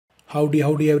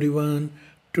Howdy everyone.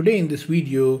 Today in this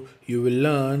video, you will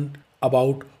learn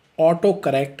about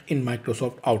AutoCorrect in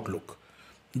Microsoft Outlook.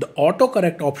 The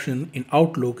AutoCorrect option in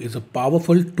Outlook is a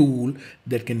powerful tool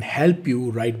that can help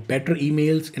you write better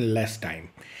emails in less time.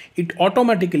 It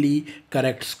automatically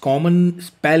corrects common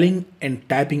spelling and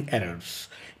typing errors,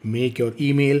 make your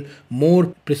email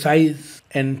more precise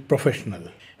and professional.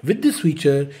 With this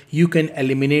feature, you can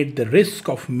eliminate the risk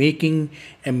of making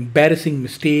embarrassing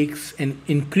mistakes and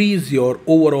increase your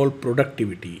overall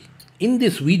productivity. In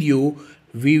this video,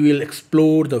 we will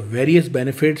explore the various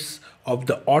benefits of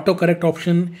the autocorrect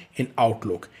option in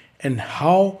Outlook and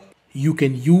how you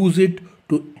can use it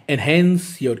to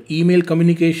enhance your email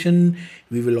communication.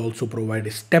 We will also provide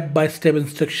a step-by-step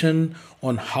instruction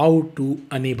on how to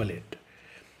enable it.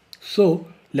 So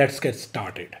let's get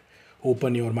started.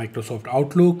 Open your Microsoft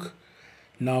Outlook.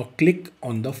 Now click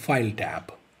on the File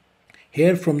tab.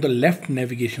 Here from the left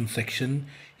navigation section,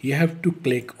 you have to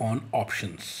click on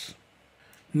Options.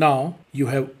 Now you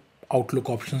have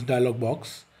Outlook Options dialog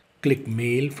box. Click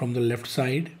Mail from the left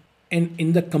side, and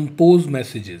in the Compose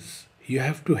Messages, you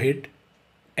have to hit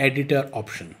Editor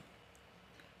option.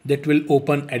 That will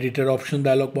open Editor option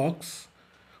dialog box.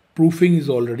 Proofing is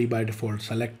already by default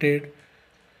selected.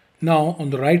 Now on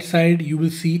the right side, you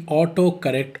will see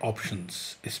AutoCorrect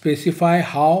options. Specify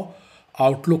how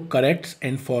Outlook corrects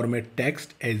and format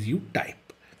text as you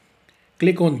type.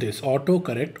 Click on this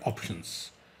AutoCorrect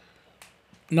options.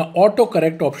 Now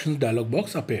AutoCorrect options dialog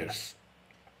box appears.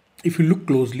 If you look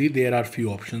closely, there are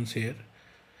few options here,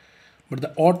 but the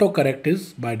AutoCorrect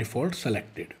is by default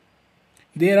selected.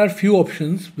 There are few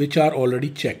options which are already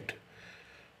checked.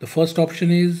 The first option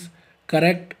is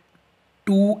correct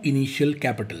two initial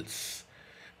capitals.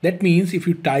 That means if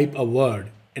you type a word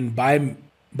and by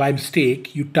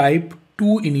mistake you type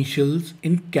two initials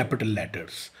in capital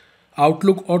letters,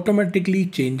 Outlook automatically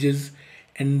changes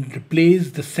and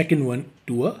replaces the second one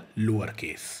to a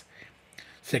lowercase.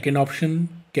 Second option,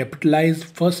 capitalize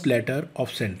first letter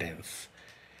of sentence.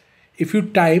 If you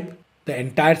type the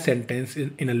entire sentence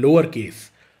in a lowercase,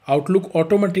 Outlook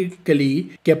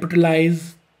automatically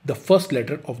capitalize the first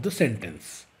letter of the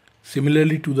sentence.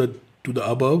 Similarly to the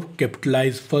above,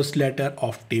 capitalize first letter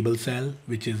of table cell,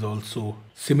 which is also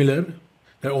similar.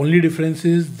 The only difference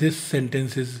is this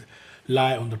sentence is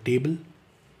lie on the table.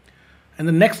 And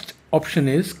the next option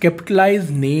is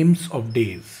capitalize names of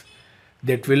days.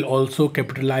 That will also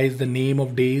capitalize the name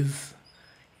of days.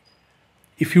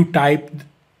 If you type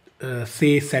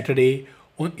say Saturday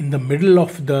in the middle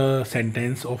of the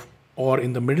sentence or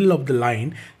in the middle of the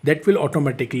line, that will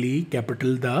automatically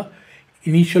capital the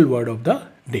initial word of the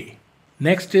day.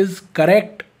 Next is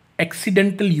correct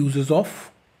accidental uses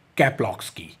of cap locks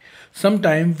key.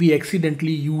 Sometimes we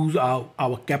accidentally use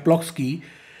our cap locks key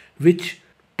which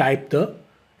type the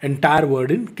entire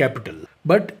word in capital,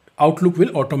 but Outlook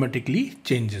will automatically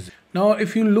changes it. Now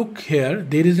if you look here,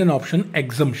 there is an option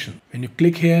exemption. When you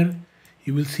click here,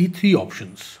 you will see three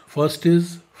options. First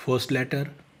is first letter,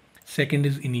 second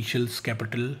is initials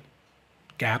capital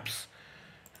caps,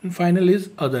 and final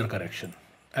is other correction.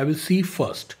 I will see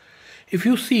first. If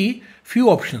you see few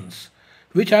options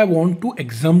which I want to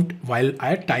exempt while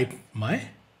I type my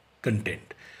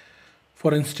content.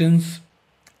 For instance,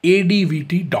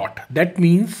 ADVT dot, that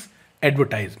means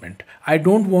advertisement. I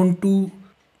don't want to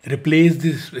replace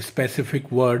this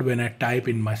specific word when I type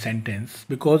in my sentence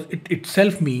because it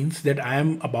itself means that I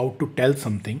am about to tell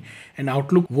something and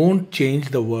Outlook won't change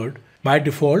the word. By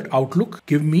default, Outlook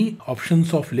give me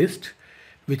options of list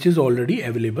which is already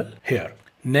available here.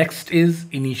 Next is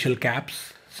initial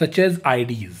caps such as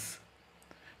IDs.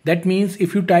 That means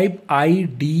if you type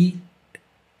ID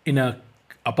in a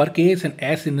uppercase and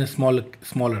S in a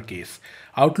smaller case,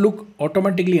 Outlook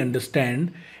automatically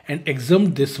understand and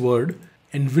exempt this word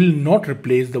and will not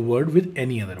replace the word with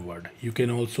any other word. You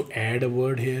can also add a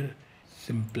word here.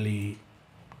 Simply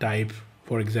type,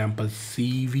 for example,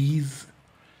 CVs.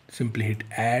 Simply hit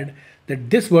add.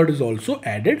 That this word is also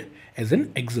added as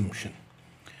an exemption.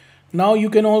 Now you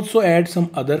can also add some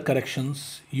other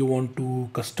corrections. You want to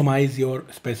customize your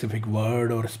specific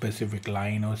word or specific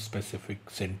line or specific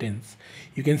sentence.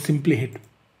 You can simply hit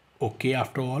OK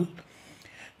after all.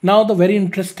 Now the very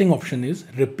interesting option is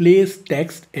replace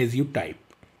text as you type.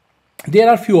 There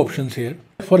are few options here.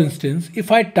 For instance,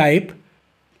 if I type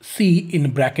C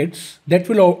in brackets, that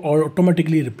will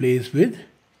automatically replace with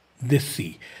this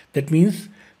C. That means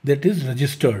that is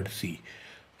registered C.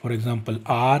 For example,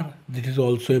 R, that is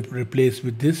also replaced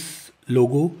with this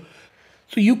logo.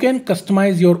 So you can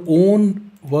customize your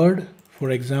own word. For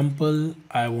example,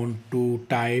 I want to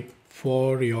type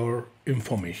for your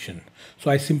information.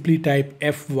 So I simply type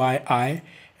FYI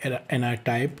and I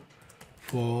type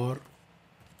for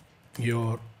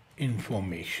your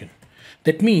information.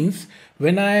 That means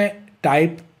when I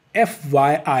type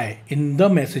FYI in the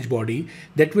message body,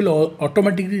 that will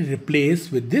automatically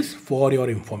replace with this for your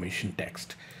information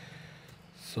text.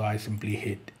 So I simply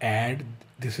hit add.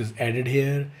 This is added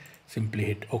here. Simply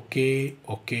hit OK,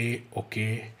 OK,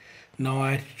 OK. Now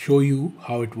I show you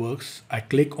how it works. I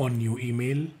click on new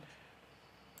email.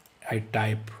 I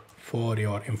type for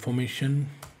your information,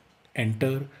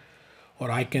 enter,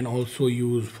 or I can also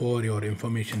use for your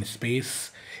information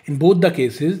space. In both the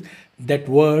cases, that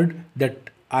word that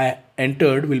I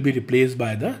entered will be replaced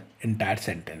by the entire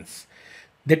sentence.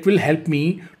 That will help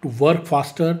me to work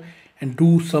faster and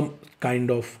do some kind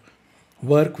of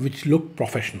work which look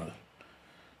professional.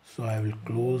 So I will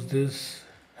close this.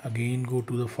 Again, go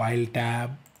to the File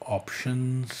tab,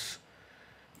 Options,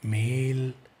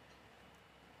 Mail,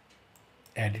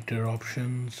 Editor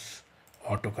options,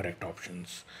 AutoCorrect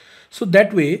options. So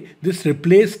that way, this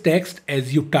replace text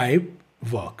as you type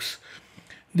works.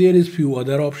 There is few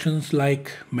other options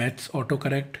like Maths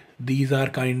AutoCorrect. These are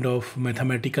kind of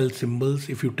mathematical symbols.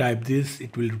 If you type this,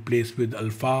 it will replace with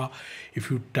alpha. If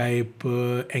you type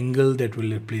angle, that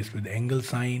will replace with angle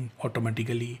sign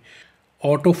automatically.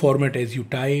 Auto format as you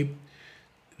type,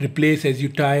 replace as you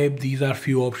type. These are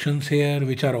few options here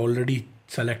which are already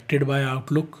selected by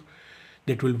Outlook.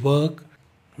 That will work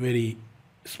very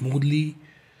smoothly.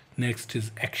 Next is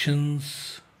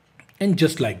actions, and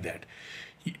just like that.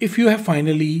 If you have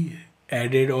finally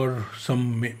added or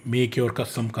make your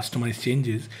some customized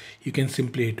changes, you can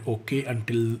simply hit OK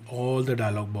until all the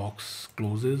dialog box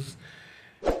closes,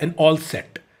 and all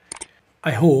set.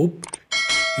 I hope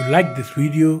you like this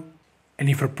video, and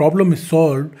if a problem is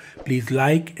solved, please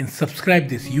like and subscribe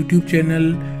this YouTube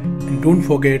channel, and don't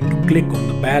forget to click on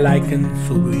the bell icon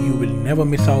so you will never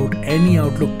miss out any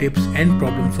Outlook tips and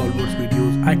problem solvers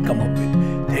videos I come up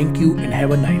with. Thank you and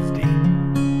have a nice day.